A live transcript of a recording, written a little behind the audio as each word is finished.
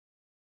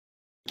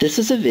This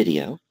is a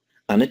video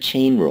on a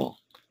chain rule.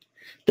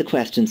 The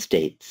question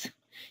states,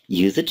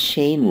 use a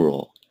chain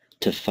rule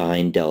to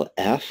find del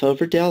F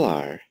over del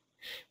R,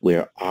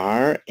 where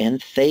R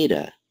and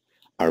theta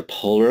are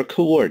polar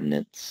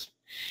coordinates,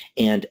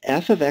 and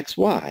f of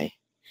xy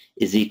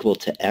is equal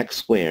to x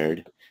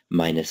squared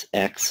minus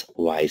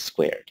xy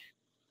squared.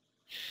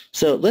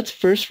 So let's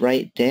first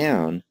write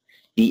down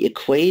the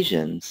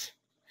equations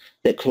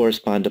that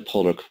correspond to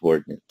polar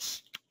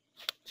coordinates.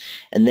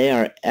 And they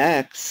are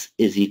x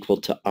is equal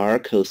to r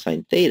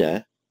cosine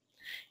theta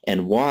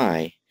and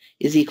y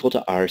is equal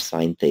to r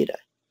sine theta.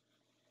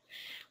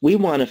 We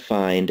want to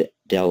find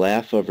del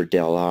F over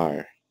del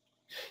R.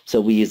 So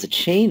we use a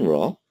chain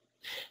rule.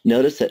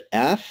 Notice that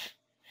f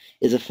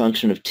is a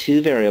function of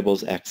two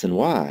variables x and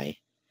y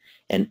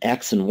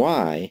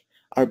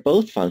are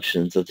both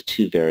functions of the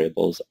two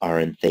variables r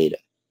and theta.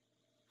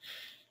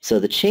 So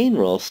the chain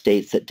rule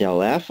states that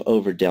del F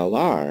over del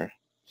R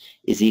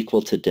is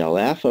equal to del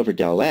F over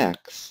del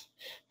X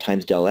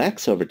times del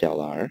X over del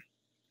R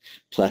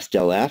plus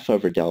del F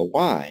over del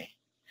Y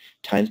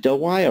times del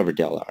Y over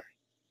del R.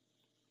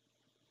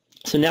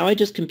 So now I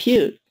just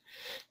compute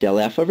del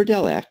F over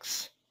del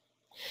X,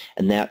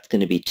 and that's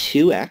going to be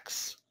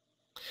 2x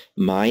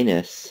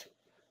minus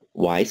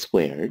y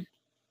squared.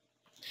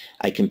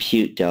 I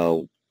compute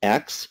del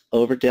X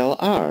over del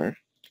R,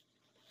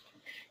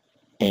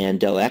 and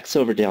del X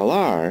over del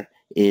R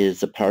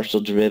is the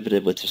partial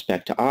derivative with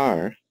respect to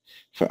R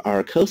for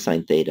r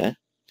cosine theta,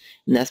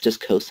 and that's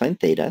just cosine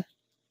theta.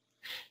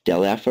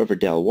 Del F over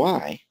del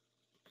Y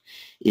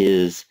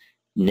is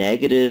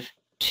negative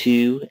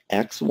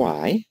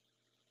 2xy,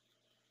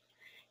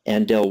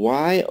 and del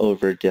Y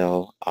over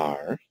del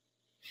R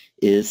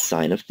is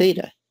sine of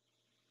theta.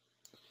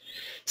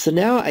 So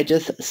now I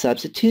just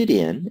substitute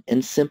in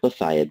and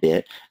simplify a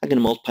bit. I'm going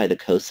to multiply the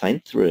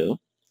cosine through.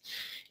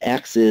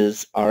 X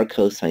is r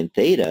cosine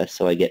theta,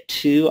 so I get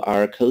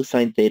 2r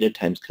cosine theta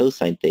times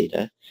cosine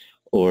theta,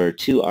 or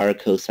 2r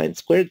cosine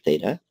squared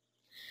theta.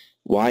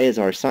 Y is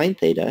r sine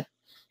theta,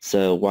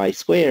 so y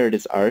squared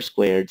is r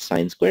squared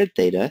sine squared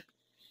theta,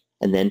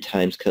 and then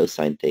times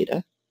cosine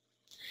theta.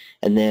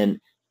 And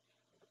then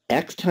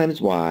x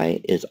times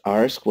y is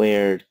r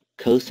squared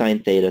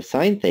cosine theta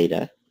sine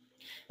theta,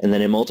 and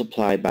then I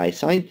multiply by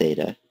sine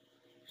theta.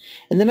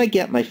 And then I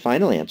get my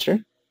final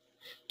answer,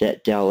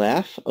 that del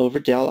F over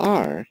del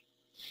R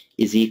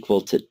is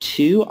equal to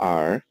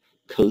 2r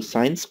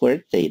cosine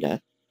squared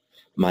theta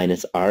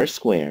minus r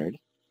squared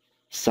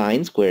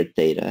sine squared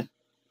theta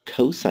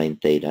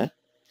cosine theta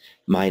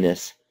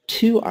minus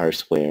 2r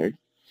squared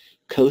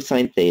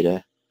cosine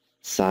theta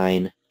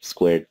sine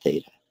squared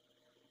theta.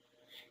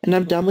 And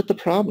I'm done with the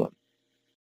problem.